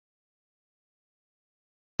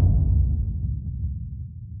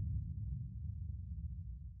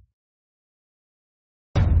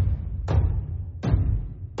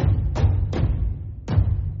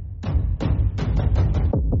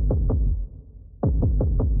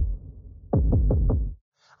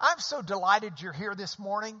I'm so delighted you're here this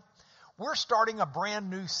morning. We're starting a brand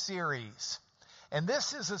new series, and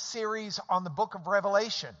this is a series on the book of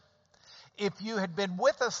Revelation. If you had been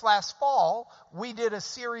with us last fall, we did a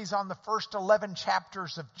series on the first 11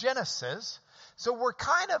 chapters of Genesis, so we're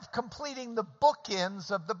kind of completing the bookends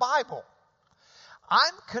of the Bible.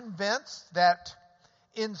 I'm convinced that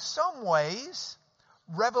in some ways,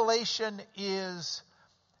 Revelation is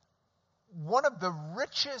one of the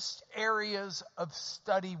richest areas of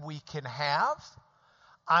study we can have.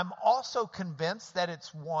 I'm also convinced that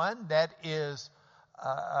it's one that is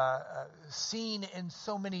seen in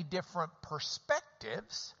so many different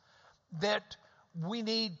perspectives that we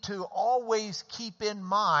need to always keep in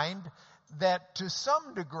mind that to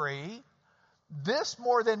some degree, this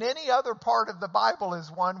more than any other part of the Bible is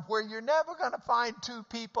one where you're never going to find two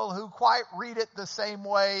people who quite read it the same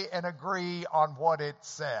way and agree on what it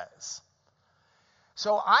says.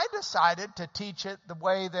 So I decided to teach it the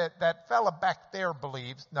way that fella back there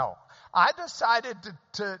believes. No, I decided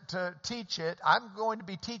to teach it. I'm going to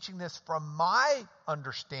be teaching this from my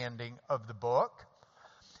understanding of the book.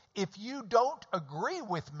 If you don't agree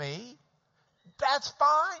with me, that's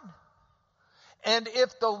fine. And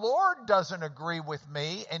if the Lord doesn't agree with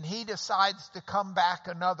me and he decides to come back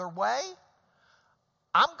another way,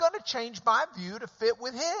 I'm going to change my view to fit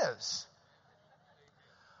with his.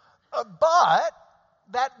 But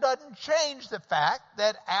that doesn't change the fact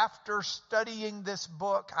that after studying this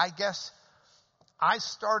book, I guess I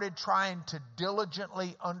started trying to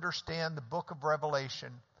diligently understand the book of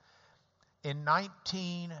Revelation in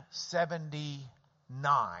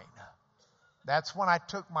 1979. That's when I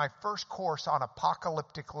took my first course on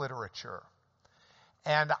apocalyptic literature.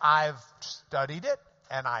 And I've studied it,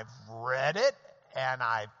 and I've read it, and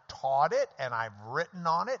I've taught it, and I've written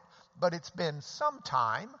on it, but it's been some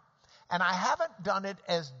time. And I haven't done it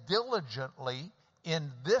as diligently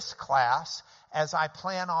in this class as I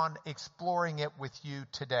plan on exploring it with you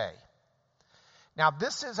today. Now,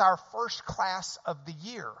 this is our first class of the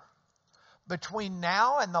year. Between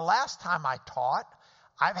now and the last time I taught,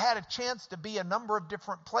 I've had a chance to be a number of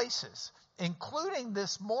different places, including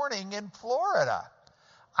this morning in Florida.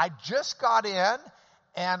 I just got in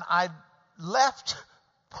and I left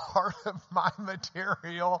part of my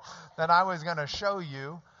material that I was going to show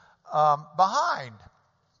you behind.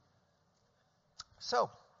 So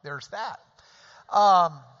there's that.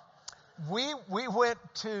 We went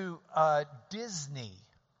to Disney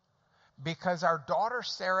because our daughter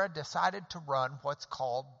Sarah decided to run what's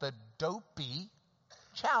called the b.We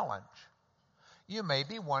challenge. You may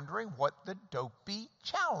be wondering what the b.We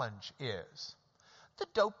challenge is. The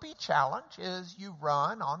b.We challenge is you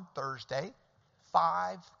run on Thursday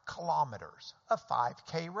 5 kilometers, a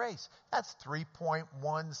 5K race. That's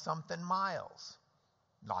 3.1 something miles.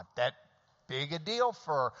 Not that big a deal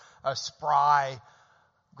for a spry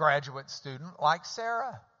graduate student like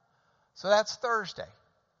Sarah. So that's Thursday.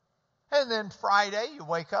 And then Friday, you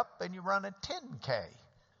wake up and you run a 10K.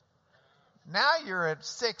 Now you're at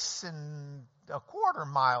 6.25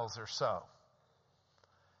 miles or so.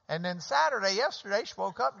 And then Saturday, yesterday, she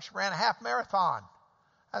woke up and she ran a half marathon.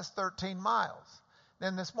 That's 13 miles.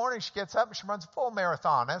 Then this morning she gets up and she runs a full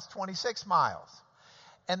marathon. That's 26 miles.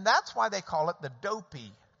 And that's why they call it the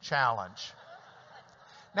b.We challenge.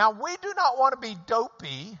 Now, we do not want to be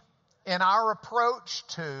dopey in our approach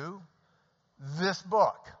to this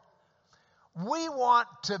book. We want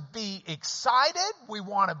to be excited. We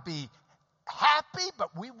want to be happy,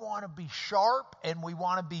 but we want to be sharp and we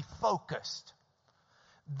want to be focused.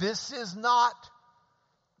 This is not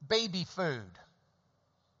baby food.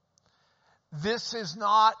 This is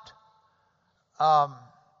not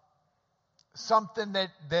something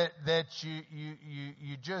that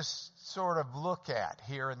you just sort of look at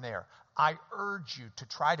here and there. I urge you to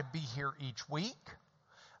try to be here each week.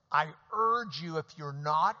 I urge you, if you're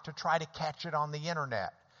not, to try to catch it on the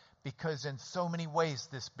internet, because in so many ways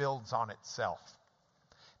this builds on itself.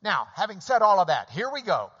 Now, having said all of that, here we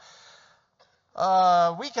go.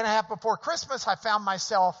 A week and a half before Christmas, I found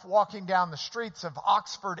myself walking down the streets of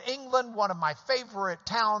Oxford, England, one of my favorite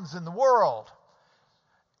towns in the world.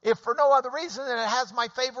 If for no other reason than it has my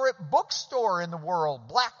favorite bookstore in the world,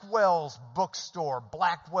 Blackwell's bookstore.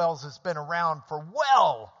 Blackwell's has been around for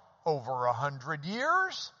well over 100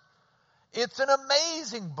 years. It's an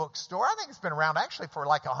amazing bookstore. I think it's been around actually for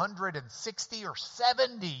like 160 or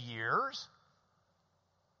 70 years.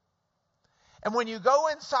 And when you go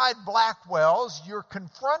inside Blackwell's, you're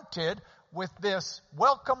confronted with this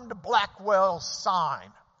 "Welcome to Blackwell's"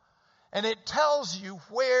 sign. And it tells you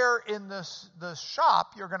where in the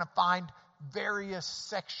shop you're going to find various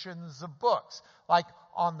sections of books. Like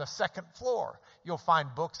on the second floor, you'll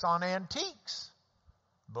find books on antiques,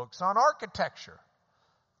 books on architecture,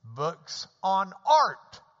 books on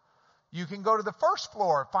art. You can go to the first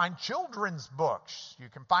floor, find children's books. You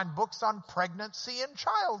can find books on pregnancy and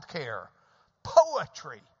childcare,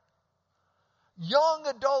 poetry, young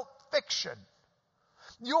adult fiction.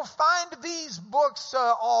 You'll find these books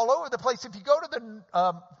all over the place. If you go to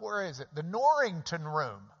the Norrington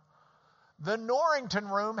Room. The Norrington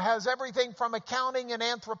Room has everything from accounting and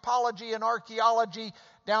anthropology and archaeology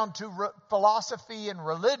down to philosophy and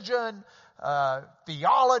religion,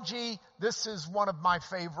 theology. This is one of my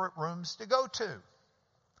favorite rooms to go to.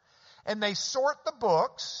 And they sort the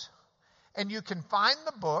books, and you can find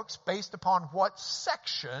the books based upon what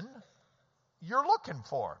section you're looking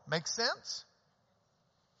for. Make sense?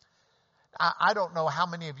 I don't know how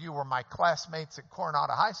many of you were my classmates at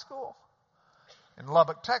Coronado High School in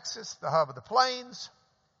Lubbock, Texas, the hub of the plains.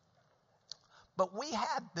 But we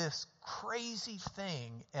had this crazy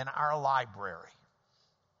thing in our library.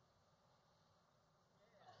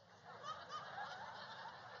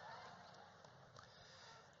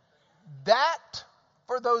 That,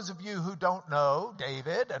 for those of you who don't know,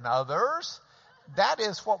 David and others, that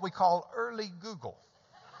is what we call early Google.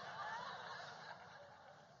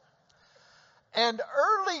 And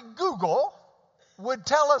early Google would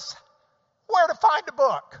tell us where to find a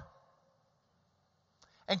book.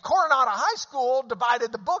 And Coronado High School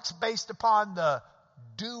divided the books based upon the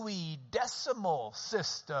Dewey Decimal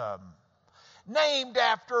System, named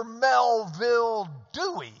after Melville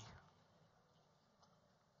Dewey.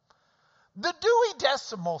 The Dewey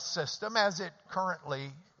Decimal System, as it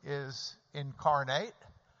currently is incarnate,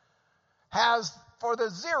 has for the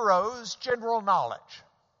zeros general knowledge.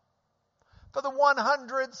 For the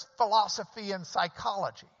 100s, philosophy and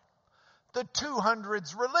psychology. The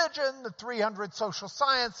 200s, religion. The 300s, social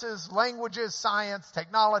sciences, languages, science,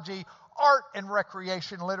 technology, art and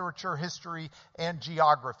recreation, literature, history, and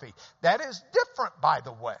geography. That is different, by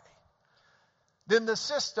the way, than the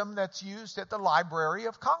system that's used at the Library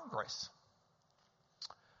of Congress.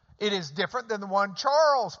 It is different than the one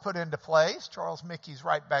Charles put into place. Charles Mickey's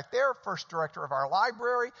right back there, first director of our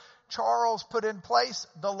library. Charles put in place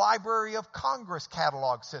the Library of Congress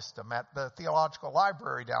catalog system at the Theological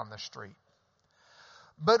Library down the street.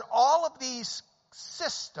 But all of these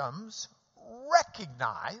systems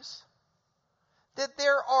recognize that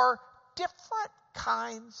there are different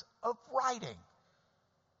kinds of writing.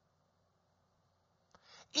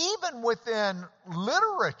 Even within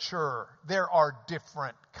literature, there are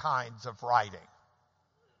different kinds of writing.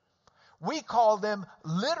 We call them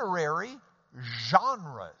literary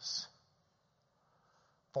genres.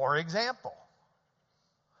 For example,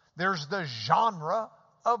 there's the genre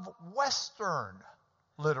of Western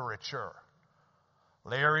literature.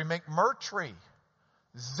 Larry McMurtry,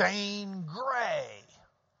 Zane Grey.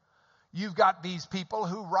 You've got these people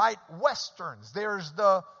who write Westerns. There's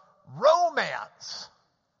the romance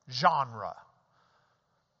genre.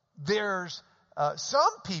 There's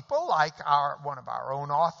some people, like one of our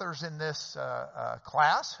own authors in this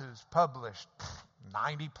class, who's published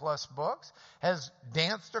 90 plus books, has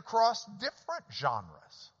danced across different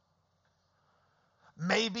genres.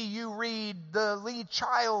 Maybe you read the Lee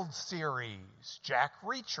Child series, Jack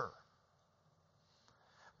Reacher.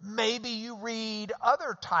 Maybe you read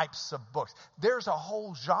other types of books. There's a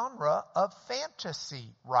whole genre of fantasy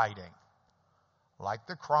writing, like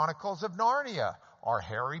the Chronicles of Narnia, or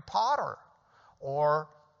Harry Potter, or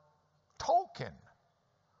Tolkien,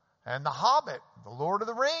 and The Hobbit, The Lord of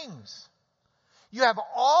the Rings. You have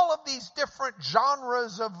all of these different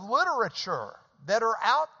genres of literature that are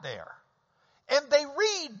out there, and they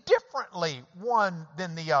read differently one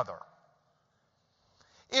than the other.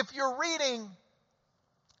 If you're reading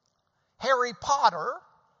Harry Potter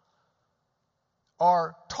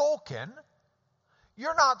or Tolkien,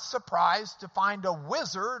 you're not surprised to find a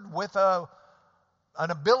wizard with an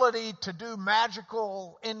ability to do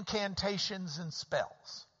magical incantations and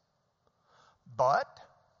spells. But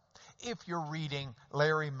if you're reading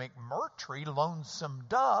Larry McMurtry, Lonesome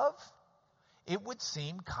Dove, it would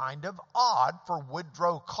seem kind of odd for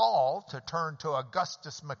Woodrow Call to turn to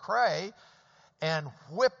Augustus McCrae and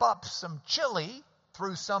whip up some chili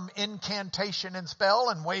through some incantation and spell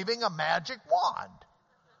and waving a magic wand.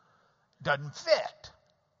 Doesn't fit.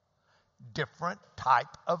 Different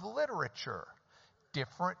type of literature,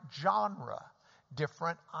 different genre,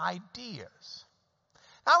 different ideas.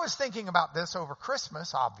 I was thinking about this over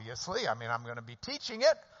Christmas, obviously. I'm going to be teaching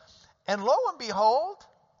it. And lo and behold,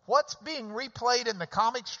 what's being replayed in the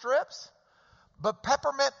comic strips? But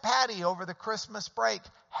Peppermint Patty over the Christmas break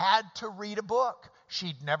had to read a book.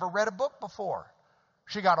 She'd never read a book before.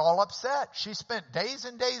 She got all upset. She spent days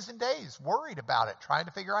and days and days worried about it, trying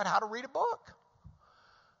to figure out how to read a book.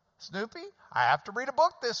 Snoopy, I have to read a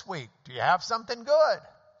book this week. Do you have something good?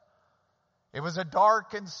 It was a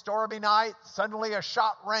dark and stormy night. Suddenly a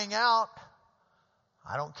shot rang out.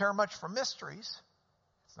 I don't care much for mysteries.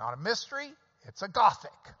 It's not a mystery. It's a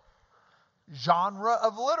Gothic genre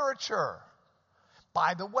of literature.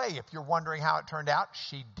 By the way, if you're wondering how it turned out,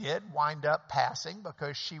 she did wind up passing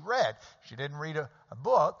because she read. She didn't read a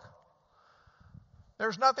book.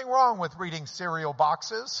 There's nothing wrong with reading cereal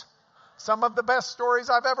boxes. Some of the best stories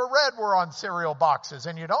I've ever read were on cereal boxes,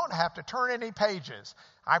 and you don't have to turn any pages.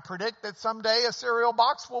 I predict that someday a cereal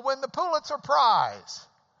box will win the Pulitzer Prize.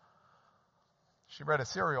 She read a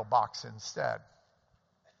cereal box instead.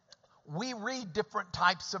 We read different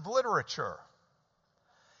types of literature.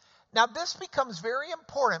 Now, this becomes very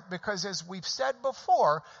important because, as we've said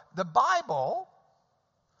before, the Bible,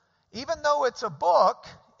 even though it's a book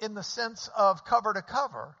in the sense of cover to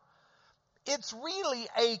cover, it's really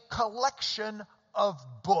a collection of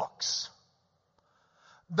books.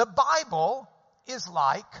 The Bible is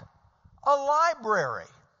like a library.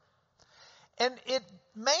 And it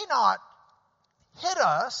may not hit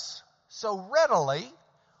us so readily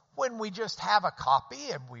when we just have a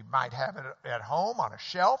copy, and we might have it at home on a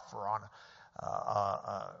shelf or on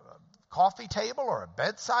a coffee table or a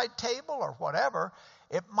bedside table or whatever.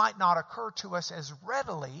 It might not occur to us as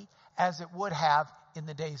readily as it would have in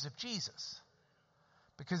the days of Jesus.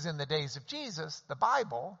 Because in the days of Jesus, the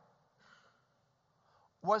Bible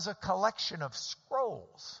was a collection of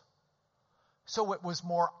scrolls. So it was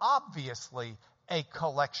more obviously a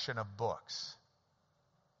collection of books.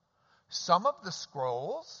 Some of the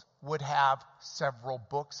scrolls would have several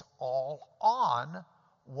books all on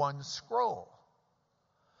one scroll.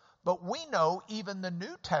 But we know even the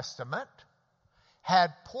New Testament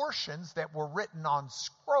had portions that were written on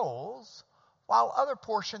scrolls, while other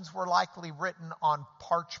portions were likely written on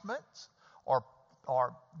parchments or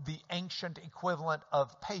the ancient equivalent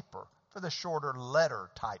of paper for the shorter letter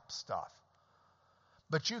type stuff.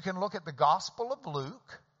 But you can look at the Gospel of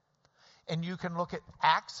Luke, and you can look at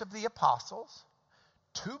Acts of the Apostles,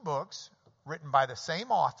 2 books written by the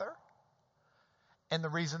same author. And the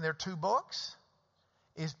reason they're 2 books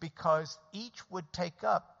is because each would take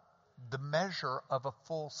up the measure of a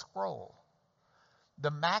full scroll.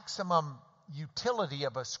 The maximum utility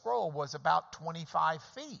of a scroll was about 25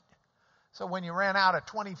 feet. So when you ran out of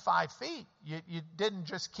 25 feet, you didn't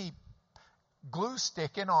just keep glue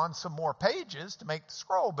sticking on some more pages to make the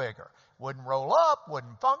scroll bigger. Wouldn't roll up,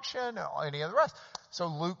 wouldn't function, or any of the rest. So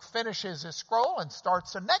Luke finishes his scroll and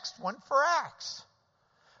starts the next one for Acts.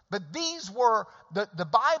 But these were, the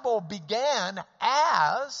Bible began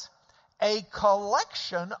as a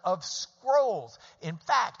collection of scrolls. In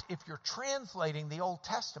fact, if you're translating the Old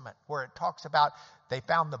Testament, where it talks about they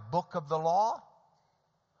found the book of the law,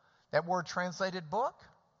 that word translated book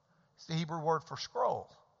is the Hebrew word for scroll.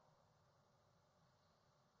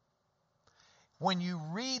 When you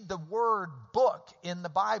read the word book in the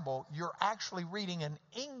Bible, you're actually reading an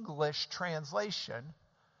English translation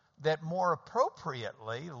that more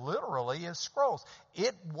appropriately, literally, is scrolls.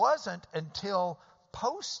 It wasn't until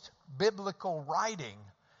post-biblical writing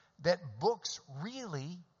that books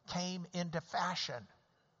really came into fashion.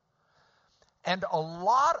 And a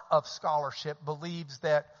lot of scholarship believes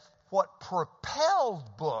that what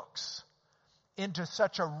propelled books into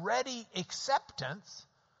such a ready acceptance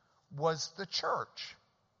was the church,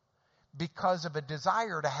 because of a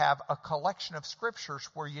desire to have a collection of scriptures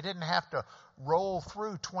where you didn't have to roll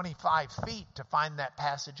through 25 feet to find that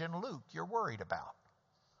passage in Luke you're worried about,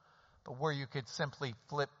 but where you could simply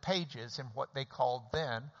flip pages in what they called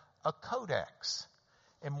then a codex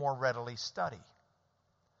and more readily study.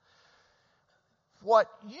 What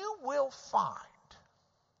you will find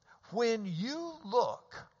when you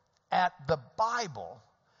look at the Bible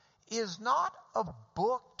is not a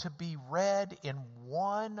book to be read in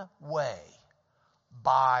one way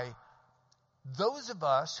by those of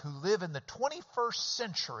us who live in the 21st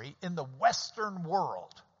century in the Western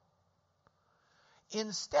world.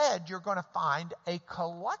 Instead, you're going to find a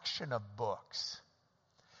collection of books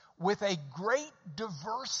with a great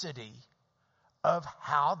diversity of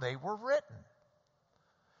how they were written.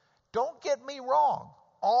 Don't get me wrong,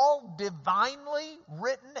 all divinely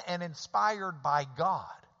written and inspired by God.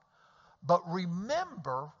 But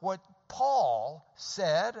remember what Paul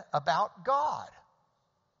said about God.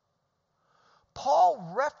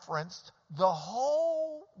 Paul referenced the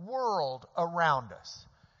whole world around us.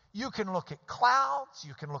 You can look at clouds,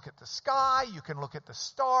 you can look at the sky, you can look at the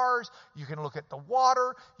stars, you can look at the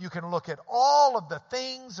water, you can look at all of the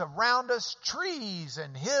things around us, trees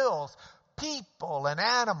and hills, people and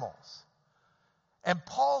animals. And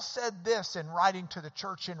Paul said this in writing to the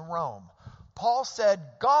church in Rome. Paul said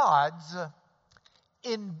God's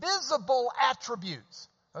invisible attributes.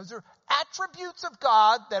 Those are attributes of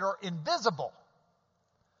God that are invisible.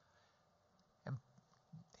 And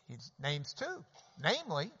he names two,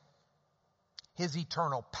 namely his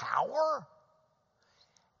eternal power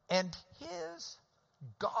and his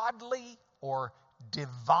godly or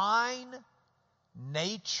divine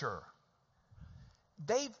nature.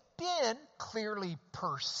 They've been clearly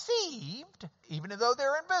perceived, even though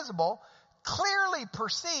they're invisible, clearly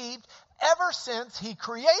perceived ever since he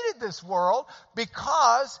created this world,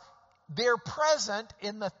 because they're present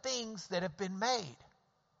in the things that have been made.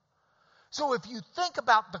 So if you think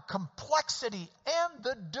about the complexity and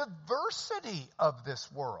the diversity of this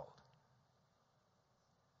world,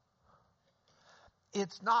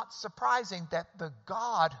 it's not surprising that the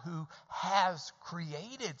God who has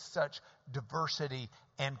created such diversity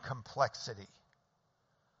and complexity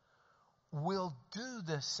will do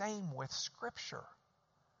the same with Scripture.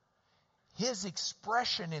 His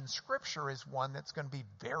expression in Scripture is one that's going to be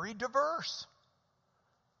very diverse.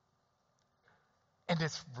 And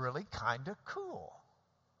it's really kind of cool.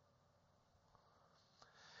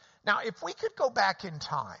 Now, if we could go back in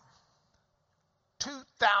time,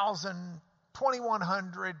 2,000,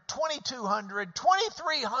 2,100, 2,200,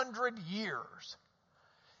 2,300 years,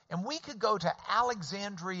 and we could go to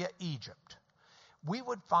Alexandria, Egypt, we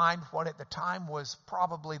would find what at the time was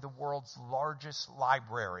probably the world's largest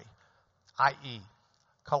library, i.e.,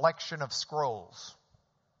 collection of scrolls.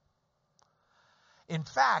 In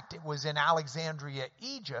fact, it was in Alexandria,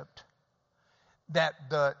 Egypt, that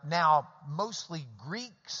the now mostly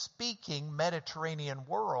Greek-speaking Mediterranean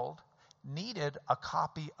world needed a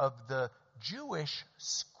copy of the Jewish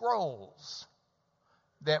scrolls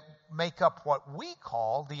that make up what we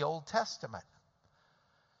call the Old Testament.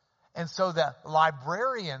 And so the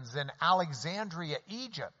librarians in Alexandria,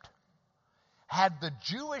 Egypt, had the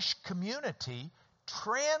Jewish community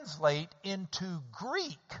translate into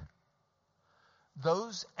Greek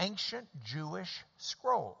those ancient Jewish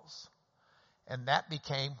scrolls. And that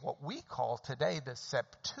became what we call today the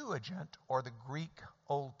Septuagint, or the Greek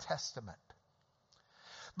Old Testament.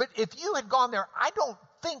 But if you had gone there, I don't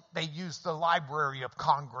think they used the Library of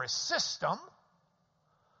Congress system.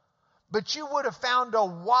 But you would have found a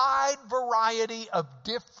wide variety of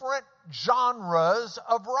different genres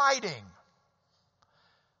of writing.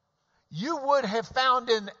 You would have found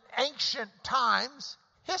in ancient times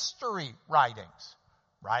history writings,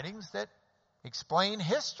 writings that explain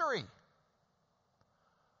history.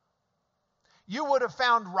 You would have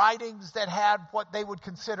found writings that had what they would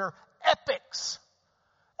consider epics,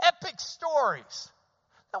 epic stories.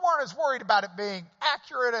 They weren't as worried about it being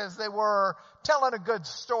accurate as they were telling a good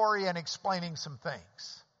story and explaining some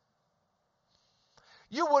things.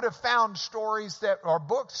 You would have found stories that, or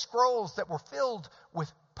books, scrolls that were filled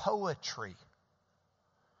with poetry.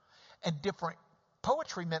 And different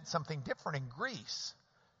poetry meant something different in Greece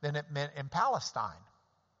than it meant in Palestine.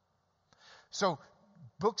 So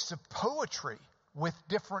books of poetry with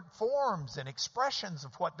different forms and expressions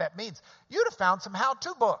of what that means. You'd have found some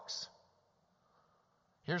how-to books.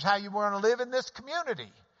 Here's how you want to live in this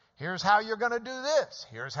community. Here's how you're going to do this.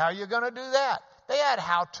 Here's how you're going to do that. They had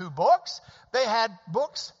how-to books. They had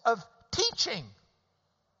books of teaching.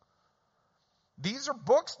 These are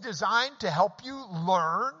books designed to help you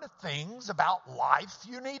learn things about life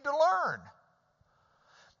you need to learn.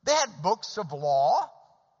 They had books of law,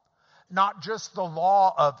 not just the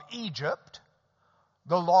law of Egypt,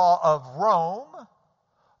 the law of Rome,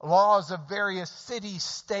 laws of various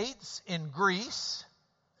city-states in Greece,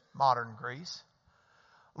 modern Greece,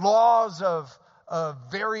 laws of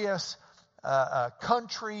various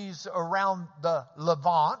countries around the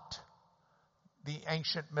Levant, the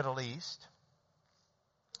ancient Middle East.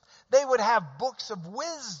 They would have books of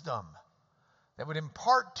wisdom that would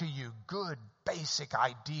impart to you good basic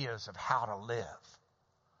ideas of how to live.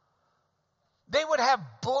 They would have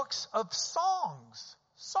books of songs,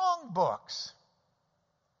 song books.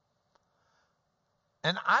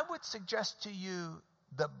 And I would suggest to you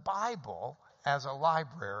the Bible as a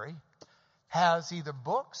library has either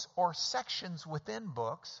books or sections within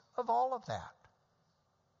books of all of that.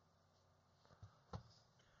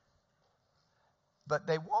 But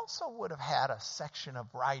they also would have had a section of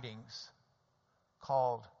writings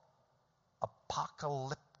called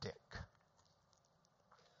Apocalyptic.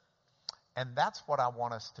 And that's what I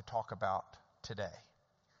want us to talk about today.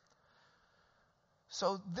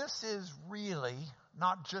 So this is really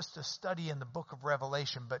not just a study in the book of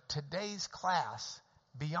Revelation, but today's class,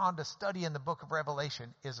 beyond a study in the book of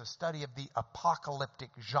Revelation, is a study of the apocalyptic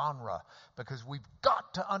genre, because we've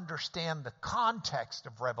got to understand the context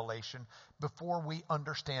of Revelation before we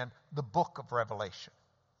understand the book of Revelation.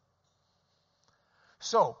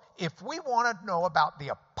 So, if we want to know about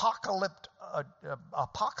the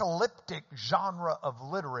apocalyptic genre of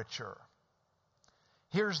literature,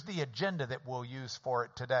 here's the agenda that we'll use for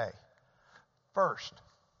it today. First,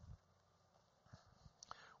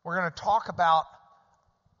 we're going to talk about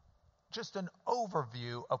just an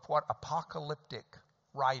overview of what apocalyptic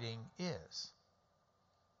writing is.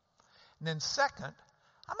 And then second,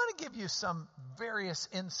 I'm going to give you some various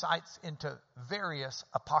insights into various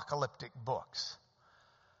apocalyptic books.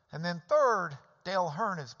 And then third, Dale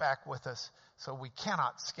Hearn is back with us, so we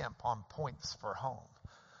cannot skimp on points for home.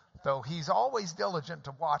 Though he's always diligent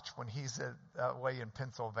to watch when he's away in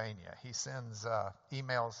Pennsylvania. He sends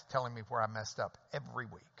emails telling me where I messed up every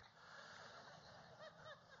week.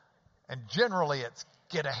 And generally it's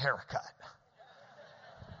get a haircut.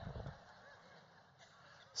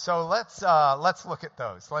 So let's look at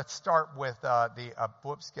those. Let's start with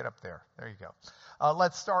get up there. There you go.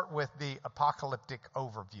 Let's start with the apocalyptic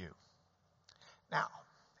overview. Now,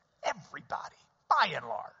 everybody, by and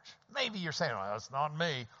large, maybe you're saying, well, that's not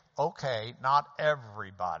me. Okay, not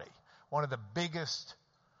everybody. One of the biggest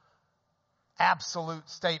absolute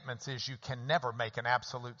statements is you can never make an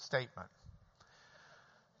absolute statement.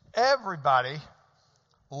 Everybody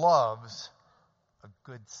loves a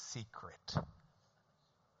good secret.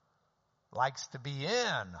 Likes to be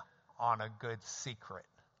in on a good secret.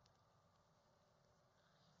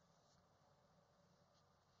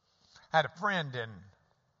 I had a friend in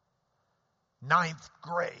 9th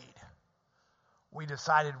grade. We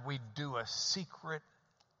decided we'd do a secret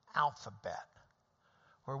alphabet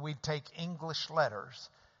where we'd take English letters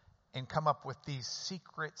and come up with these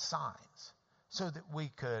secret signs so that we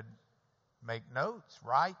could make notes,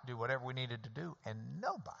 write, do whatever we needed to do, and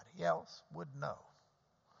nobody else would know.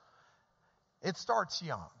 It starts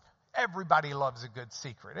young. Everybody loves a good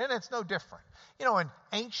secret, and it's no different. You know, in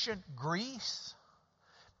ancient Greece,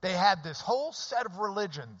 they had this whole set of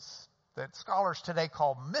religions that scholars today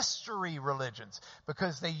call mystery religions,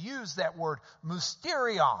 because they use that word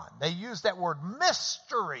mysterion. They use that word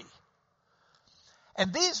mystery.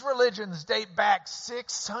 And these religions date back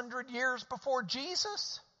 600 years before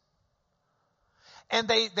Jesus. And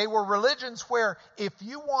they were religions where if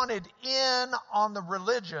you wanted in on the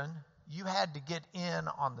religion, you had to get in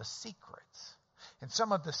on the secrets. And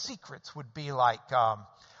some of the secrets would be like,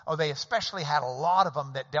 they especially had a lot of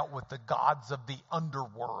them that dealt with the gods of the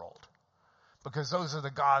underworld, because those are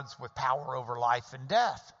the gods with power over life and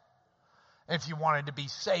death. If you wanted to be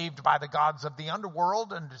saved by the gods of the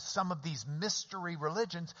underworld and some of these mystery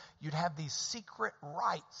religions, you'd have these secret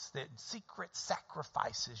rites, secret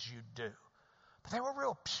sacrifices you'd do. But they were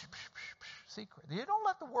real secret. You don't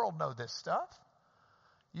let the world know this stuff.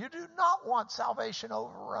 You do not want salvation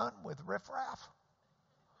overrun with riffraff.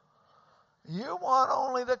 You want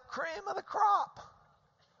only the cream of the crop.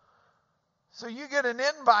 So you get an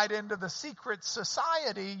invite into the secret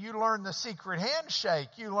society, you learn the secret handshake,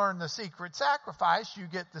 you learn the secret sacrifice, you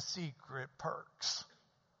get the secret perks.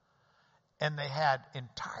 And they had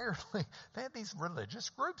these religious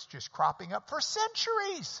groups just cropping up for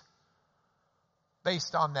centuries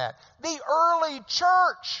based on that. The early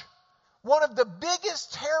church, one of the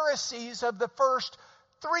biggest heresies of the first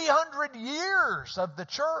 300 years of the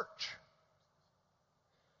church,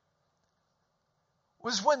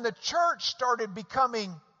 was when the church started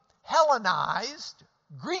becoming Hellenized,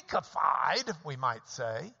 Greekified, we might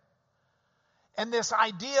say. And this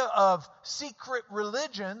idea of secret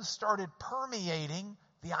religion started permeating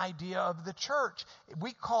the idea of the church.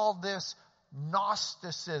 We call this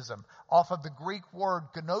Gnosticism, off of the Greek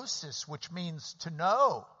word gnosis, which means to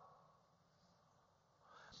know.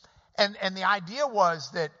 And the idea was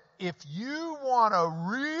that if you want to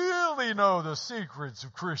really know the secrets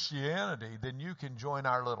of Christianity, then you can join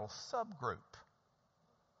our little subgroup.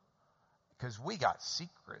 Because we got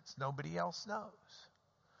secrets nobody else knows.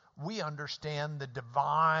 We understand the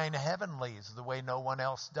divine heavenlies the way no one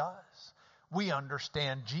else does. We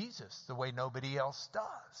understand Jesus the way nobody else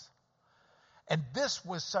does. And this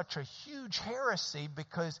was such a huge heresy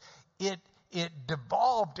because it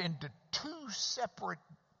devolved into two separate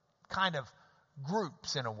kind of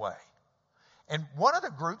groups in a way. And one of the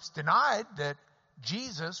groups denied that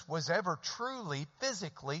Jesus was ever truly,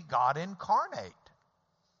 physically God incarnate.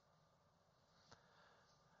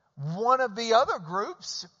 One of the other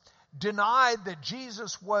groups denied that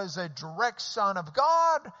Jesus was a direct Son of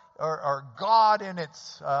God, or God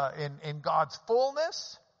in God's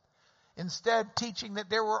fullness. Instead, teaching that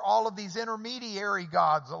there were all of these intermediary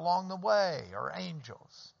gods along the way, or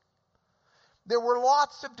angels. There were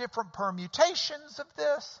lots of different permutations of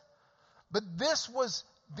this, but this was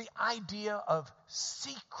the idea of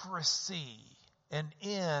secrecy and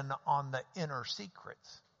in on the inner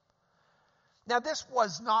secrets. Now, this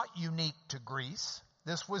was not unique to Greece.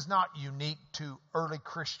 This was not unique to early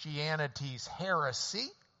Christianity's heresy.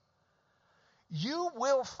 You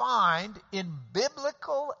will find in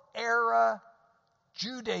biblical era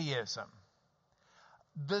Judaism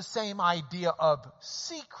the same idea of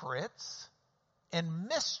secrets and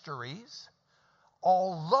mysteries,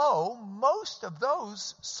 although most of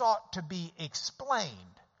those sought to be explained.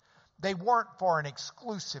 They weren't for an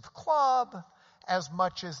exclusive club as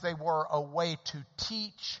much as they were a way to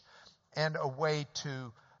teach and a way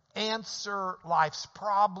to answer life's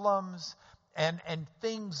problems and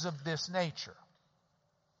things of this nature.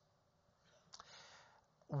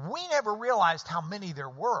 We never realized how many there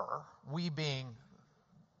were, we being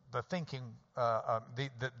the thinking,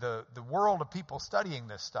 the world of people studying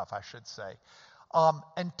this stuff, I should say,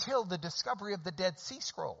 until the discovery of the Dead Sea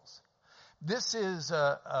Scrolls. This is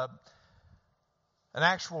an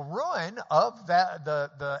actual ruin of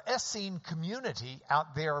the Essene community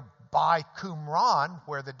out there by Qumran,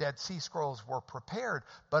 where the Dead Sea Scrolls were prepared.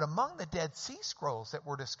 But among the Dead Sea Scrolls that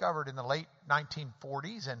were discovered in the late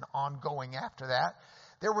 1940s and ongoing after that,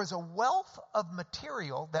 there was a wealth of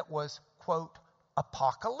material that was, quote,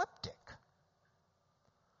 apocalyptic.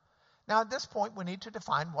 Now, at this point, we need to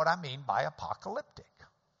define what I mean by apocalyptic.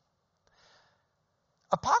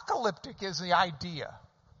 Apocalyptic is the idea.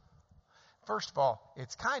 First of all,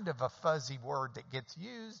 it's kind of a fuzzy word that gets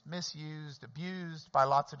used, misused, abused by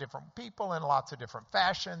lots of different people in lots of different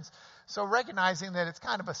fashions. So recognizing that it's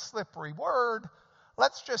kind of a slippery word,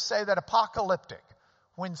 let's just say that apocalyptic,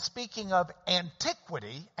 when speaking of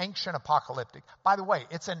antiquity, ancient apocalyptic, by the way,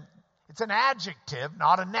 it's an adjective,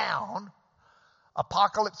 not a noun.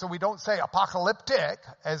 Apocalypse, so we don't say apocalyptic,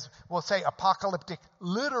 as we'll say apocalyptic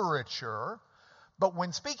literature. But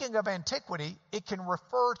when speaking of antiquity, it can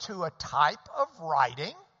refer to a type of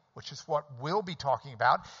writing, which is what we'll be talking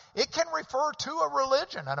about. It can refer to a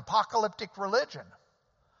religion, an apocalyptic religion.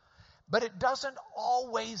 But it doesn't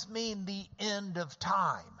always mean the end of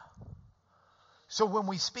time. So when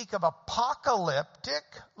we speak of apocalyptic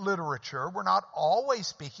literature, we're not always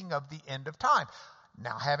speaking of the end of time.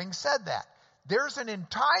 Now, having said that, there's an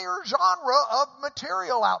entire genre of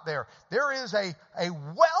material out there. There is a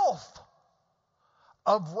wealth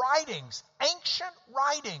of writings, ancient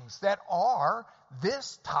writings that are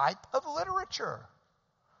this type of literature.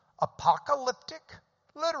 Apocalyptic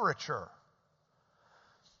literature.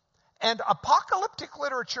 And apocalyptic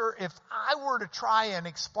literature, if I were to try and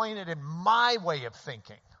explain it in my way of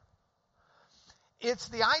thinking, it's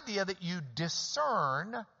the idea that you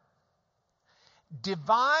discern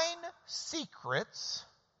divine secrets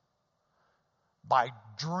by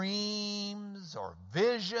dreams or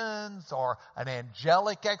visions or an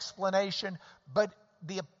angelic explanation. But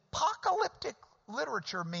the apocalyptic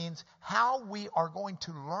literature means how we are going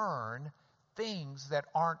to learn things that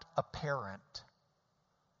aren't apparent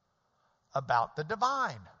about the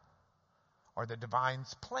divine or the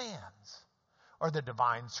divine's plans or the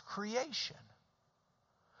divine's creation.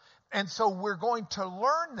 And so we're going to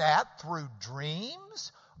learn that through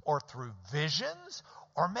dreams or through visions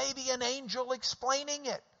or maybe an angel explaining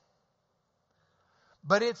it.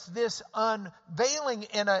 But it's this unveiling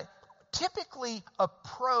in typically a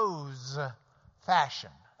prose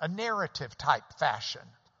fashion, a narrative type fashion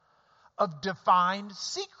of defined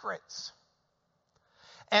secrets.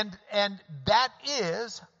 And that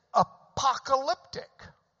is apocalyptic.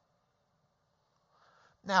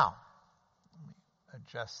 Now, let me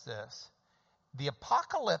adjust this. The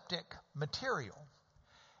apocalyptic material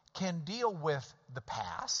can deal with the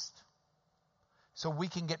past, so we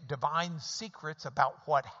can get divine secrets about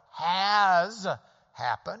what has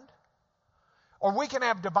happened, or we can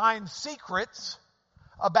have divine secrets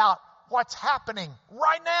about what's happening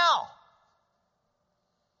right now.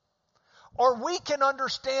 Or we can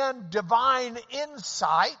understand divine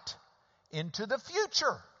insight into the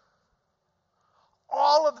future.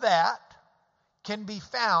 All of that can be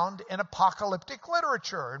found in apocalyptic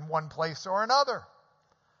literature in one place or another.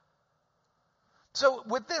 So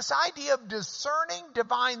with this idea of discerning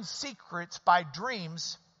divine secrets by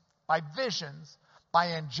dreams, by visions,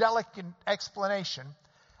 by angelic explanation,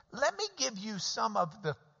 let me give you some of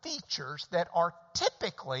the features that are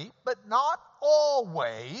typically, but not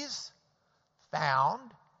always, found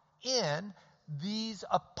in these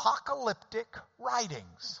apocalyptic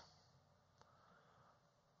writings.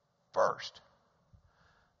 First,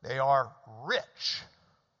 they are rich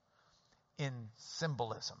in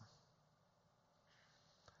symbolism.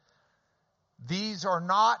 These are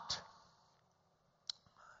not,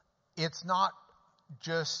 it's not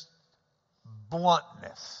just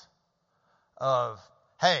bluntness of,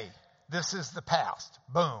 hey, this is the past,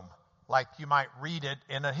 boom, like you might read it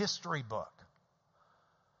in a history book.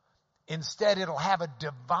 Instead, it'll have a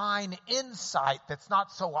divine insight that's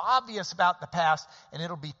not so obvious about the past, and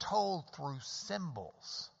it'll be told through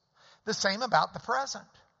symbols. The same about the present.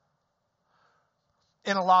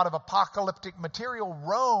 In a lot of apocalyptic material,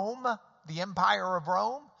 Rome, the Empire of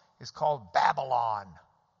Rome, is called Babylon.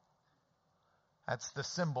 That's the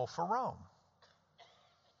symbol for Rome.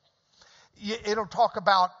 It'll talk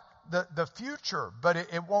about the future, but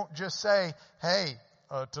it won't just say, hey,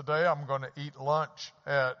 today I'm going to eat lunch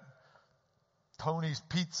at Tony's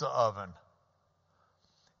Pizza Oven.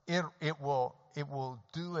 It will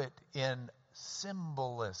do it in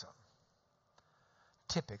symbolism,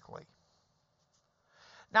 typically.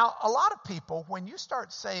 Now, a lot of people, when you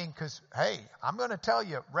start saying, because, hey, I'm going to tell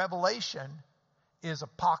you, Revelation is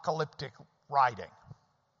apocalyptic writing.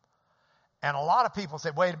 And a lot of people say,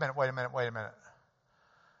 wait a minute.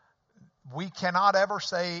 We cannot ever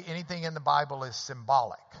say anything in the Bible is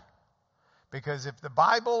symbolic. Because if the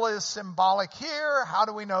Bible is symbolic here, how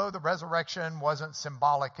do we know the resurrection wasn't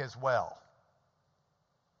symbolic as well?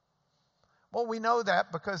 Well, we know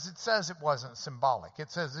that because it says it wasn't symbolic.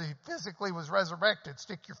 It says he physically was resurrected.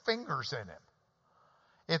 Stick your fingers in him.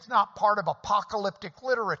 It's not part of apocalyptic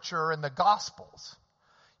literature in the Gospels.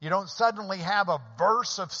 You don't suddenly have a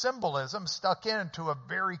verse of symbolism stuck into a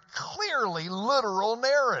very clearly literal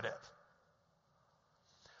narrative.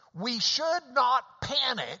 We should not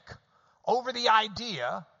panic over the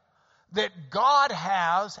idea that God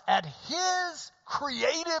has at his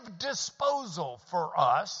creative disposal for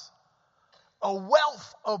us a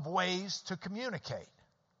wealth of ways to communicate.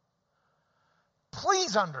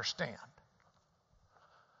 Please understand,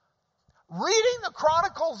 reading the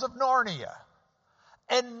Chronicles of Narnia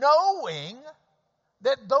and knowing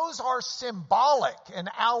that those are symbolic and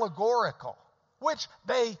allegorical, which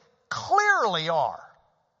they clearly are,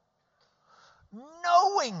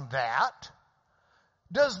 knowing that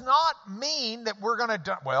does not mean that we're going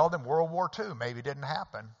to, well, then World War II maybe didn't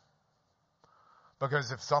happen.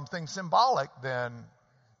 Because if something's symbolic, then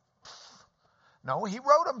no, he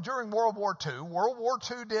wrote them during World War II. World War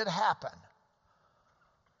II did happen.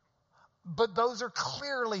 But those are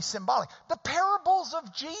clearly symbolic. The parables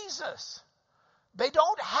of Jesus, they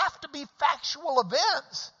don't have to be factual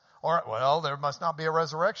events. Or, well, there must not be a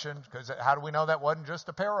resurrection, because how do we know that wasn't just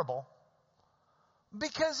a parable?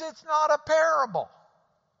 Because it's not a parable.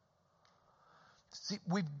 See,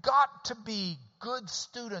 we've got to be good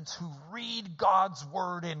students who read God's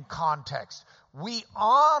word in context. We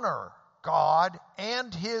honor God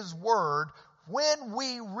and his word when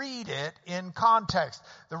we read it in context.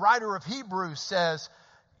 The writer of Hebrews says,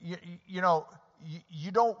 you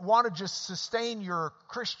don't want to just sustain your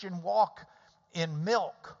Christian walk in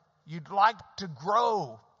milk. You'd like to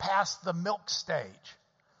grow past the milk stage.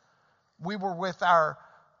 We were with our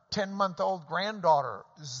 10-month-old granddaughter,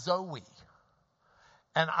 Zoe.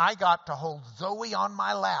 And I got to hold Zoe on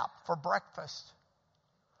my lap for breakfast.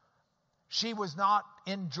 She was not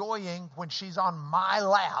enjoying, when she's on my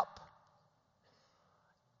lap,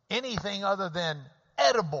 anything other than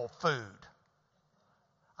edible food.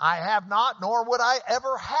 I have not, nor would I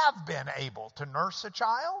ever have been able to nurse a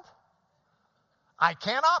child. I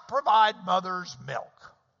cannot provide mother's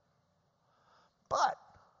milk. But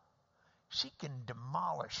she can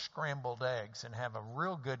demolish scrambled eggs and have a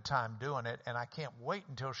real good time doing it, and I can't wait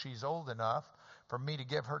until she's old enough for me to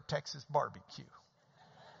give her Texas barbecue.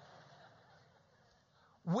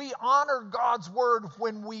 We honor God's word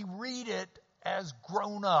when we read it as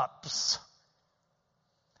grown-ups,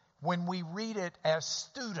 when we read it as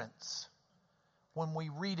students, when we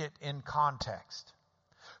read it in context.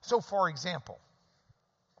 So, for example,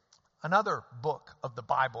 another book of the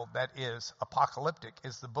Bible that is apocalyptic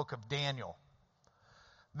is the book of Daniel.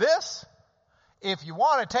 This, if you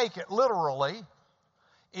want to take it literally,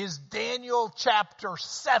 is Daniel chapter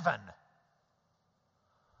 7.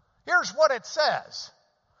 Here's what it says.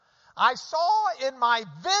 I saw in my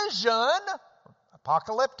vision,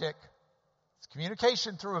 apocalyptic, it's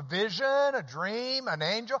communication through a vision, a dream, an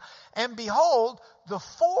angel, and behold, the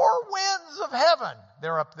four winds of heaven,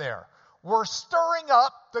 they're up there, were stirring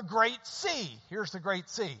up the great sea. Here's the great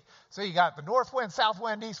sea. So you got the north wind, south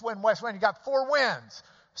wind, east wind, west wind. You got four winds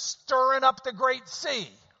stirring up the great sea.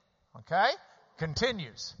 Okay?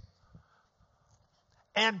 Continues.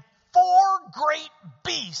 And 4 great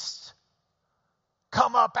beasts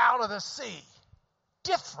come up out of the sea,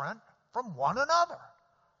 different from one another.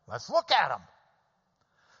 Let's look at them.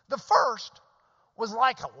 The first was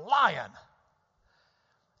like a lion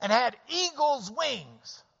and had eagle's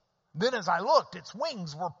wings. Then as I looked, its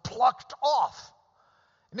wings were plucked off.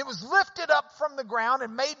 And it was lifted up from the ground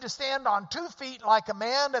and made to stand on 2 feet like a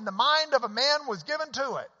man, and the mind of a man was given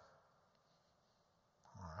to it.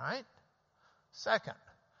 All right. Second.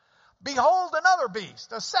 Behold another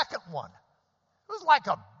beast, a second one. It was like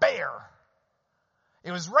a bear.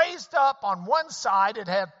 It was raised up on one side. It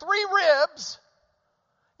had 3 ribs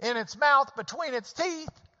in its mouth between its teeth,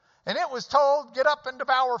 and it was told, get up and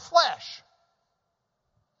devour flesh.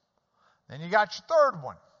 Then you got your third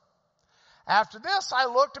one. After this I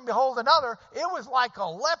looked, and behold another. It was like a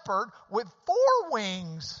leopard with 4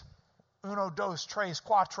 wings, uno, dos, tres,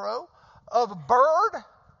 cuatro, of a bird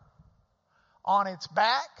on its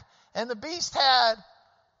back. And the beast had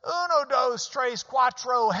uno, dos, tres,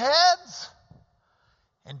 cuatro heads,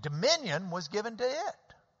 and dominion was given to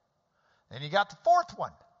it. Then you got the fourth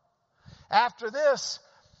one. After this,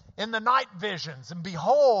 in the night visions, and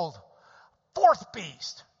behold, 4th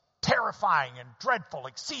beast, terrifying and dreadful,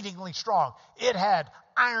 exceedingly strong. It had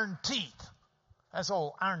iron teeth. That's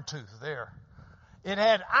old iron tooth there. It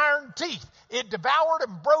had iron teeth. It devoured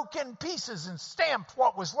and broke in pieces and stamped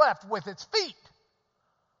what was left with its feet.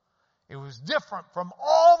 It was different from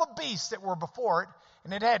all the beasts that were before it,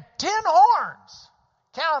 and it had 10 horns.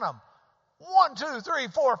 Count them. 1, 2, 3,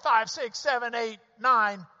 4, 5, 6, 7, 8,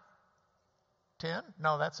 9, 10.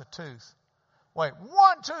 No, that's a tooth. Wait,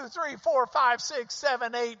 1, 2, 3, 4, 5, 6,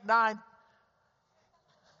 7, 8, 9.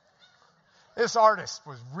 This artist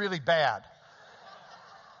was really bad.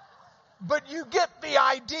 But you get the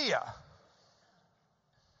idea.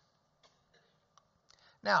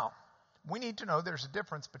 Now, we need to know there's a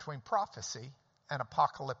difference between prophecy and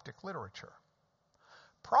apocalyptic literature.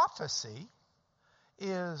 Prophecy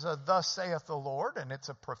is a thus saith the Lord, and it's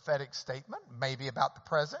a prophetic statement, maybe about the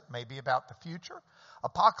present, maybe about the future.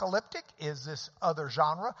 Apocalyptic is this other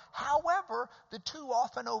genre. However, the two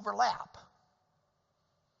often overlap.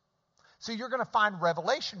 So you're going to find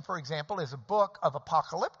Revelation, for example, is a book of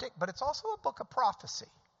apocalyptic, but it's also a book of prophecy.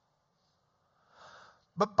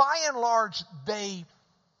 But by and large, they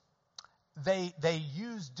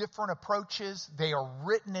use different approaches. They are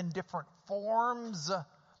written in different forms.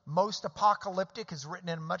 Most apocalyptic is written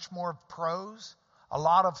in much more prose. A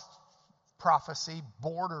lot of prophecy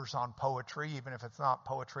borders on poetry, even if it's not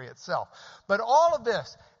poetry itself. But all of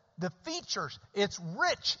this, the features, it's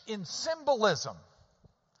rich in symbolism.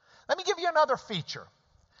 Let me give you another feature.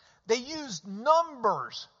 They used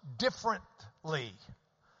numbers differently.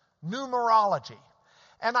 Numerology.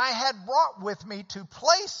 And I had brought with me to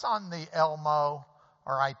place on the Elmo,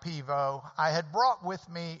 or IPVO, I had brought with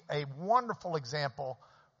me a wonderful example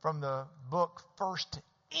from the book First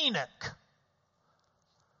Enoch,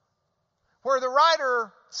 where the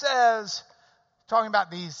writer says, talking about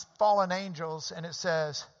these fallen angels, and it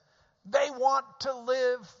says, they want to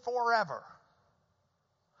live forever.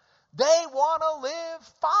 They want to live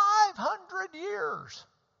 500 years.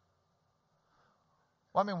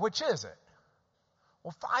 Well, I mean, which is it?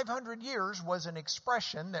 Well, 500 years was an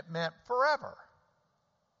expression that meant forever.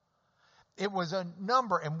 It was a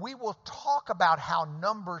number, and we will talk about how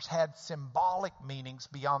numbers had symbolic meanings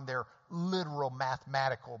beyond their literal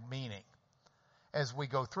mathematical meaning as we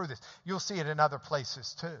go through this. You'll see it in other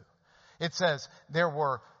places too. It says there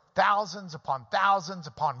were thousands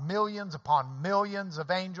upon millions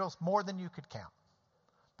of angels, more than you could count.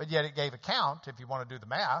 But yet it gave a count if you want to do the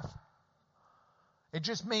math. It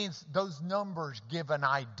just means those numbers give an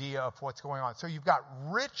idea of what's going on. So you've got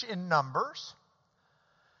rich in numbers.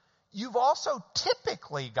 You've also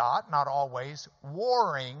typically got, not always,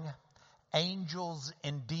 warring angels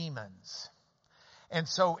and demons. And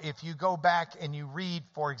so if you go back and you read,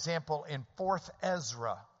 for example, in 4th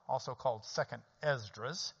Ezra, also called 2nd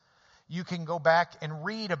Esdras, you can go back and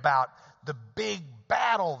read about the big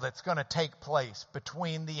battle that's going to take place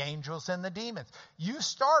between the angels and the demons. You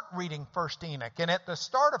start reading First Enoch, and at the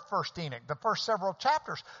start of First Enoch, the first several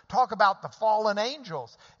chapters talk about the fallen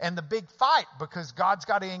angels and the big fight, because God's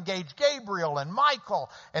got to engage Gabriel and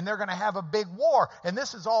Michael, and they're going to have a big war. And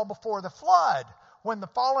this is all before the flood, when the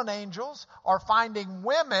fallen angels are finding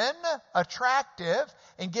women attractive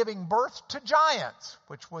and giving birth to giants,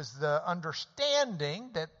 which was the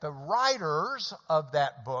understanding that the writers of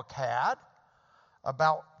that book had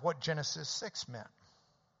about what Genesis 6 meant.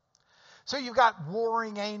 So you've got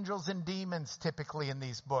warring angels and demons typically in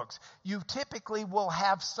these books. You typically will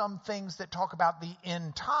have some things that talk about the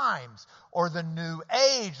end times or the new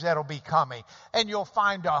age that'll be coming. And you'll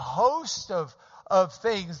find a host of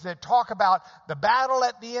things that talk about the battle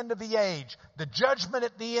at the end of the age, the judgment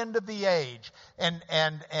at the end of the age, and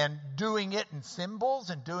doing it in symbols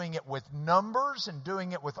and doing it with numbers and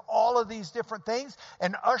doing it with all of these different things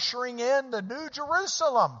and ushering in the New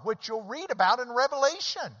Jerusalem, which you'll read about in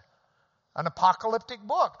Revelation, an apocalyptic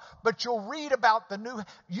book. But you'll read about the new.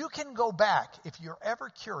 You can go back, if you're ever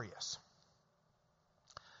curious,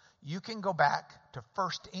 you can go back to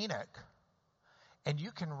 1st Enoch, and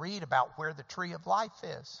you can read about where the tree of life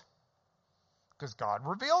is. Because God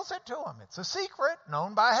reveals it to him. It's a secret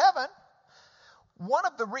known by heaven.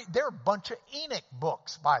 There are a bunch of Enoch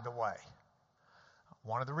books, by the way.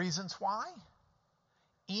 One of the reasons why?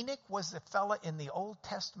 Enoch was the fella in the Old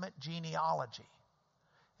Testament genealogy.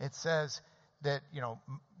 It says that, you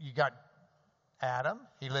got Adam,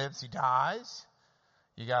 he lives, he dies.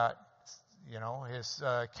 You got, his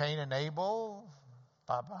Cain and Abel,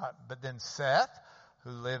 but then Seth, who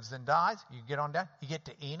lives and dies. You get on down, you get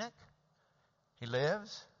to Enoch. He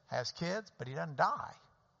lives, has kids, but he doesn't die.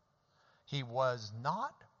 He was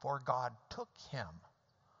not, for God took him.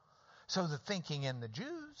 So the thinking in the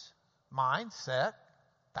Jews' mindset,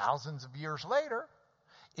 thousands of years later,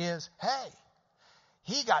 is, hey,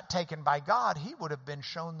 he got taken by God. He would have been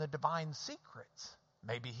shown the divine secrets.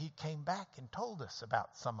 Maybe he came back and told us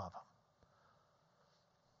about some of them.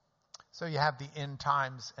 So you have the end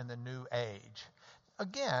times and the new age.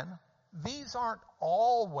 Again, these aren't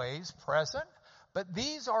always present, but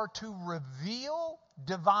these are to reveal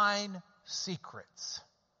divine secrets.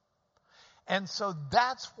 And so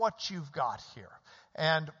that's what you've got here.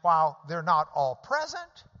 And while they're not all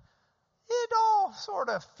present, it all sort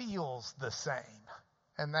of feels the same.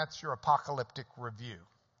 And that's your apocalyptic review.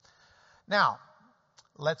 Now,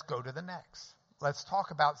 let's go to the next. Let's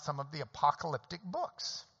talk about some of the apocalyptic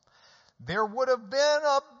books. There would have been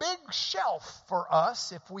a big shelf for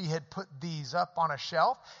us if we had put these up on a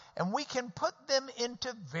shelf, and we can put them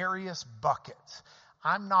into various buckets.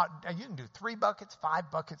 You can do 3 buckets,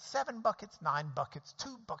 5 buckets, 7 buckets, 9 buckets,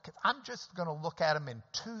 2 buckets. I'm just going to look at them in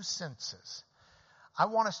 2 senses. I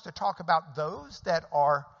want us to talk about those that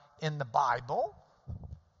are in the Bible,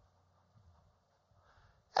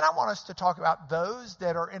 and I want us to talk about those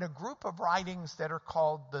that are in a group of writings that are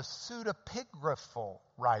called the pseudepigraphal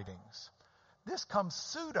writings. This comes,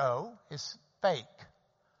 pseudo is fake.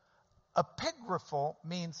 Epigraphal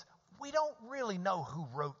means we don't really know who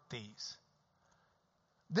wrote these.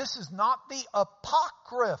 This is not the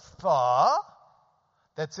Apocrypha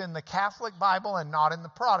that's in the Catholic Bible and not in the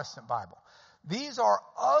Protestant Bible. These are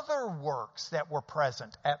other works that were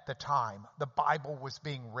present at the time the Bible was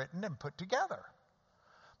being written and put together.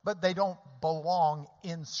 But they don't belong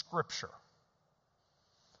in Scripture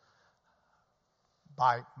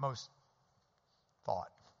by most thought.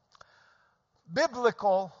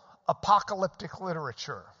 Biblical apocalyptic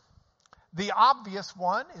literature. The obvious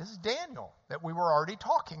one is Daniel, that we were already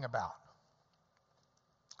talking about.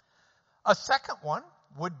 A second one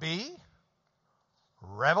would be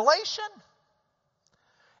Revelation.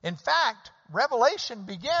 In fact, Revelation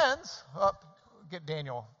begins... Get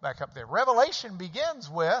Daniel back up there. Revelation begins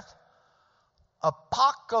with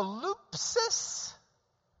Apocalypsis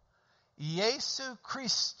Jesu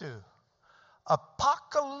Christu.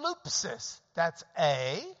 Apocalypsis. That's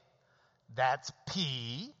A. That's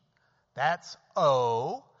P. That's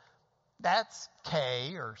O. That's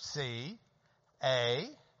K or C. A.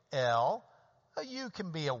 L. A U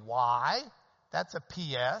can be a Y. That's a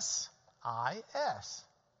PS. I-S.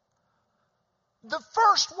 The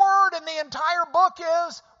first word in the entire book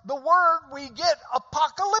is the word we get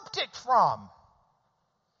apocalyptic from.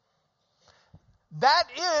 That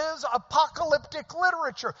is apocalyptic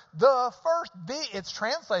literature. It's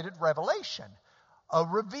translated Revelation, a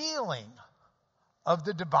revealing of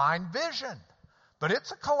the divine vision. But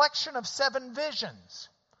it's a collection of 7 visions.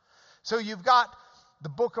 So you've got the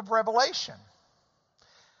book of Revelation.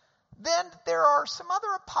 Then there are some other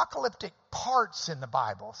apocalyptic parts in the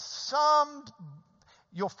Bible. Some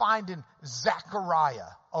you'll find in Zechariah.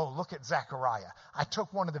 Oh, look at Zechariah. I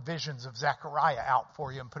took one of the visions of Zechariah out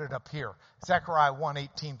for you and put it up here. Zechariah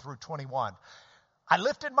 1:18 through 21. I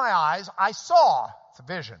lifted my eyes. I saw, it's a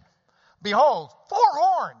vision. Behold, 4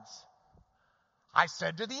 horns. I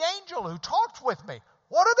said to the angel who talked with me,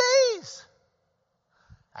 what are these?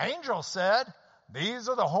 Angel said, these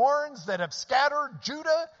are the horns that have scattered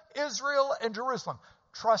Judah, Israel, and Jerusalem.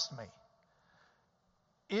 Trust me.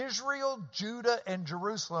 Israel, Judah, and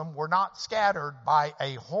Jerusalem were not scattered by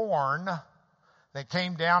a horn that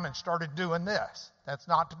came down and started doing this. That's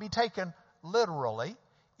not to be taken literally.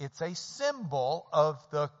 It's a symbol of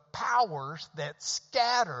the powers that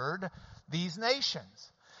scattered these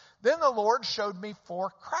nations. Then the Lord showed me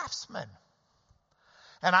 4 craftsmen.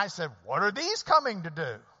 And I said, what are these coming to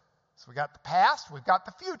do? So we got the past, we've got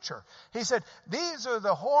the future. He said, these are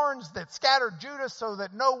the horns that scattered Judah so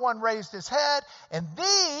that no one raised his head. And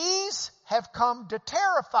these have come to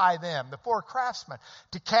terrify them, the 4 craftsmen,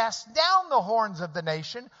 to cast down the horns of the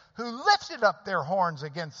nation who lifted up their horns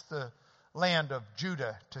against the land of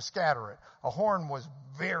Judah to scatter it. A horn was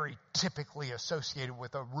very typically associated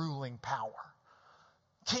with a ruling power.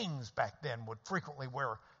 Kings back then would frequently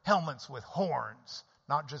wear helmets with horns,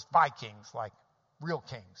 not just Vikings like real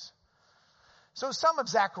kings. So some of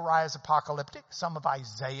Zechariah is apocalyptic, some of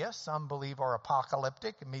Isaiah, some believe are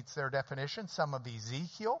apocalyptic. It meets their definition. Some of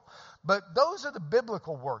Ezekiel. But those are the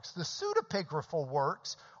biblical works. The pseudepigraphal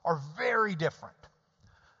works are very different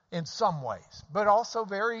in some ways, but also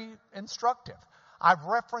very instructive. I've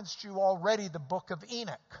referenced you already the book of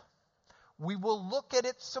Enoch. We will look at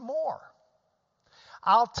it some more.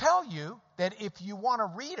 I'll tell you that if you want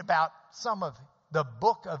to read about some of the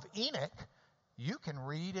book of Enoch, you can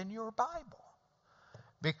read in your Bible.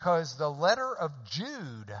 Because the letter of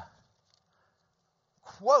Jude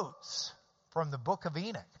quotes from the book of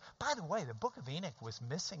Enoch. By the way, the book of Enoch was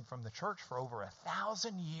missing from the church for over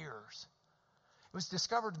 1,000 years. It was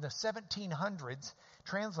discovered in the 1700s,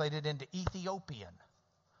 translated into Ethiopian.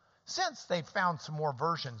 Since they've found some more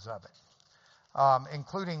versions of it,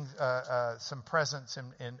 including some presence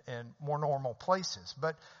in more normal places.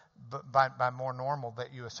 But by more normal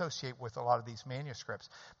that you associate with a lot of these manuscripts.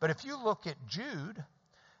 But if you look at Jude,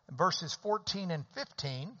 verses 14 and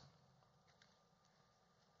 15,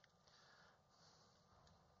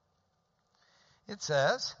 it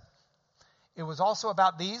says, it was also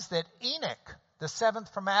about these that Enoch, the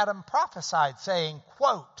 7th from Adam, prophesied, saying,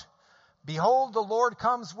 quote, behold, the Lord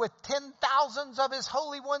comes with 10,000s of his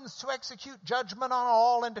holy ones to execute judgment on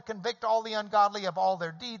all and to convict all the ungodly of all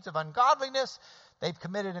their deeds of ungodliness they've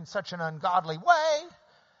committed in such an ungodly way,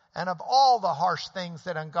 and of all the harsh things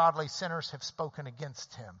that ungodly sinners have spoken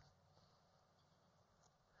against him.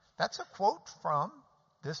 That's a quote from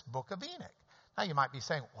this book of Enoch. Now you might be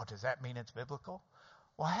saying, well, does that mean it's biblical?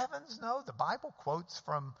 Well, heavens no. The Bible quotes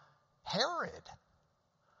from Herod.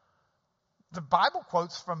 The Bible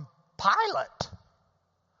quotes from Pilate.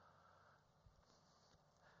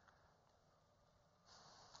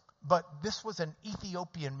 But this was an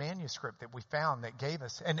Ethiopian manuscript that we found that gave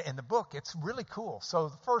us, and the book, it's really cool. So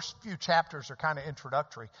the first few chapters are kind of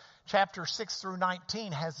introductory. Chapter 6 through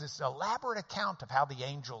 19 has this elaborate account of how the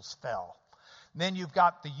angels fell. Then you've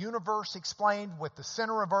got the universe explained with the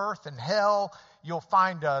center of earth and hell. You'll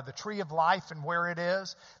find the tree of life and where it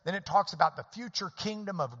is. Then it talks about the future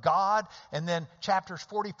kingdom of God. And then chapters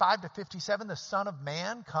 45 to 57, the Son of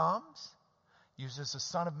Man comes. Uses the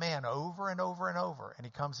Son of Man over and over and over. And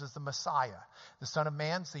he comes as the Messiah. The Son of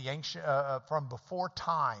Man's the ancient, from before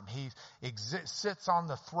time. He sits on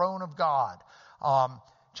the throne of God.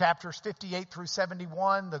 Chapters 58 through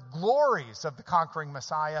 71, the glories of the conquering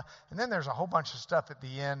Messiah. And then there's a whole bunch of stuff at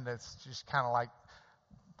the end that's just kind of like,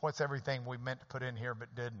 what's everything we meant to put in here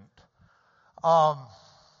but didn't?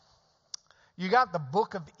 You got the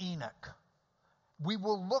book of Enoch. We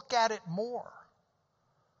will look at it more.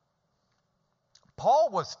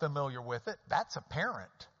 Paul was familiar with it. That's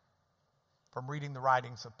apparent from reading the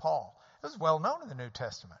writings of Paul. It was well known in the New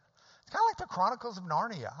Testament. It's kind of like the Chronicles of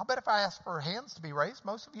Narnia. I'll bet if I asked for hands to be raised,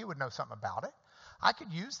 most of you would know something about it. I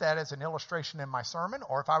could use that as an illustration in my sermon,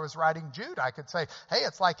 or if I was writing Jude, I could say, hey,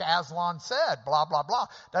 it's like Aslan said, blah, blah, blah.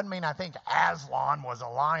 Doesn't mean I think Aslan was a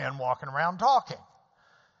lion walking around talking.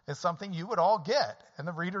 It's something you would all get, and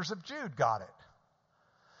the readers of Jude got it.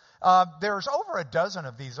 There's over a dozen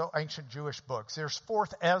of these ancient Jewish books. There's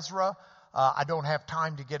 4th Ezra. I don't have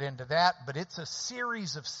time to get into that, but it's a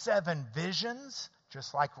series of 7 visions,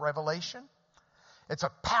 just like Revelation. It's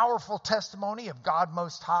a powerful testimony of God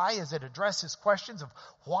Most High as it addresses questions of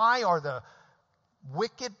why are the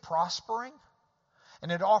wicked prospering?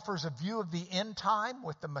 And it offers a view of the end time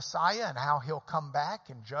with the Messiah and how he'll come back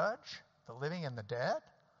and judge the living and the dead.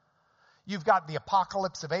 You've got the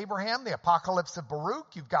Apocalypse of Abraham, the Apocalypse of Baruch.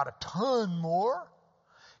 You've got a ton more.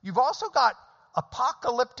 You've also got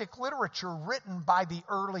apocalyptic literature written by the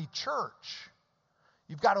early church.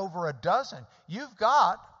 You've got over a dozen. You've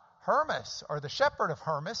got Hermas, or the Shepherd of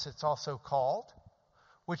Hermas, it's also called,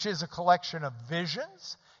 which is a collection of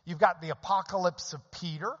visions. You've got the Apocalypse of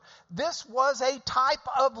Peter. This was a type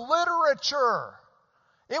of literature.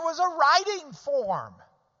 It was a writing form.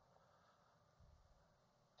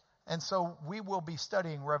 And so we will be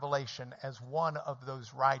studying Revelation as one of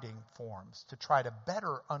those writing forms to try to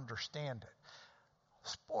better understand it.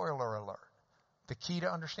 Spoiler alert. The key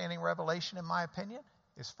to understanding Revelation, in my opinion,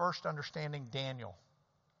 is first understanding Daniel.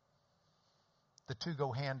 The two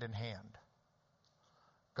go hand in hand.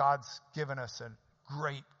 God's given us a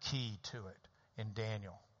great key to it in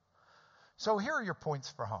Daniel. So here are your points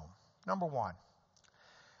for home. Number one,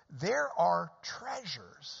 there are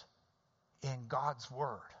treasures in God's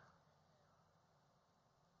Word.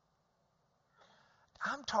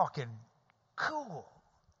 I'm talking cool,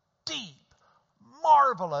 deep,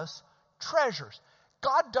 marvelous treasures.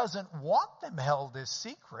 God doesn't want them held as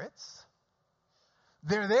secrets.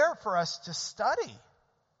 They're there for us to study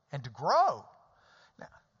and to grow. Now,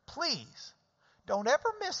 please, don't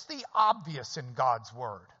ever miss the obvious in God's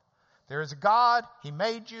Word. There is a God. He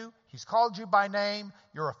made you. He's called you by name.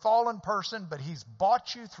 You're a fallen person, but He's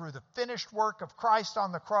bought you through the finished work of Christ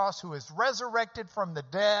on the cross, who is resurrected from the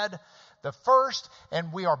dead, the first,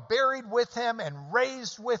 and we are buried with Him and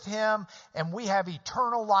raised with Him, and we have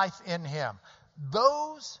eternal life in Him.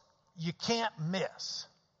 Those you can't miss.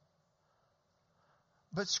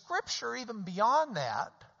 But Scripture, even beyond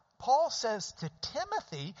that, Paul says to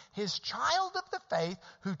Timothy, his child of the faith,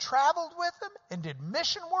 who traveled with him and did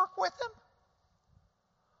mission work with him,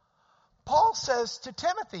 Paul says to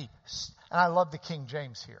Timothy, and I love the King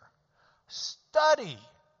James here, study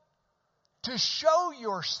to show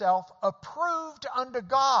yourself approved unto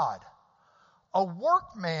God, a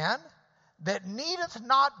workman that needeth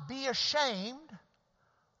not be ashamed,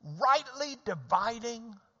 rightly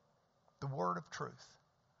dividing the word of truth.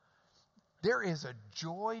 There is a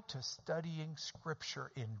joy to studying Scripture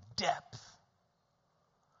in depth,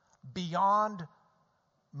 beyond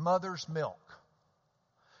mother's milk.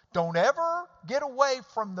 Don't ever get away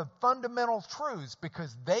from the fundamental truths,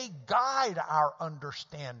 because they guide our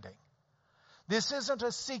understanding. This isn't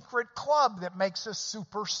a secret club that makes us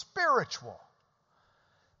super spiritual.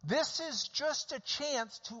 This is just a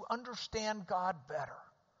chance to understand God better,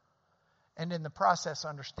 and in the process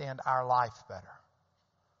understand our life better.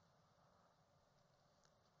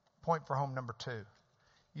 Point for home number 2.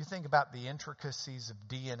 You think about the intricacies of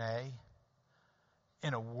DNA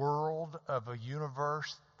in a world of a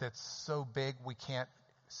universe that's so big we can't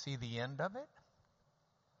see the end of it.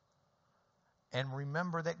 And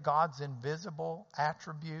remember that God's invisible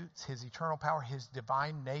attributes, His eternal power, His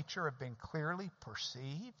divine nature have been clearly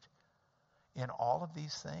perceived in all of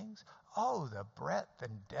these things. Oh, the breadth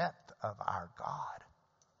and depth of our God.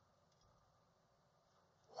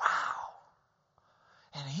 Wow.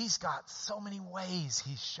 And He's got so many ways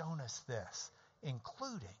He's shown us this,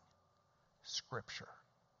 including Scripture.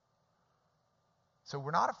 So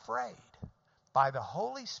we're not afraid. By the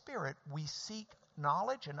Holy Spirit, we seek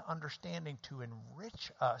knowledge and understanding to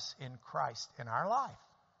enrich us in Christ in our life.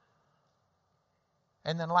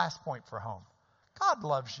 And then last point for home. God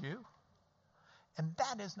loves you. And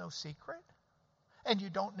that is no secret. And you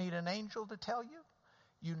don't need an angel to tell you.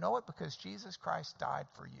 You know it because Jesus Christ died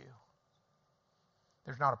for you.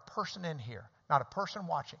 There's not a person in here, not a person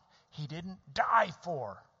watching, He didn't die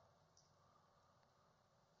for.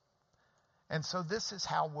 And so this is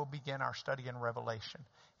how we'll begin our study in Revelation.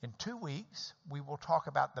 In 2 weeks, we will talk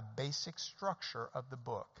about the basic structure of the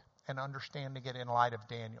book and understanding it in light of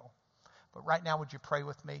Daniel. But right now, would you pray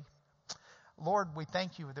with me? Lord, we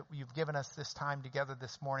thank You that You've given us this time together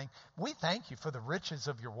this morning. We thank You for the riches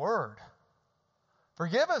of Your Word.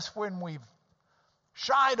 Forgive us when we've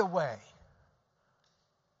shied away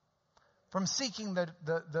from seeking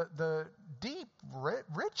the deep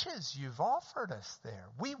riches You've offered us there.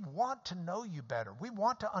 We want to know You better. We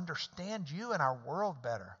want to understand You and our world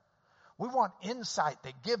better. We want insight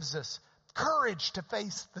that gives us courage to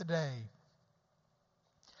face the day,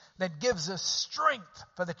 that gives us strength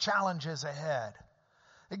for the challenges ahead.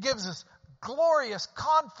 It gives us glorious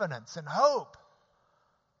confidence and hope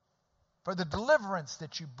for the deliverance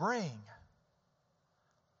that You bring,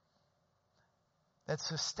 that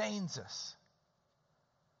sustains us,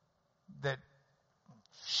 that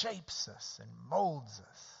shapes us and molds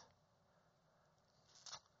us,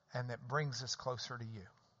 and that brings us closer to You.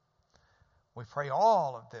 We pray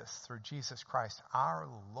all of this through Jesus Christ, our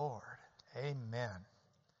Lord. Amen.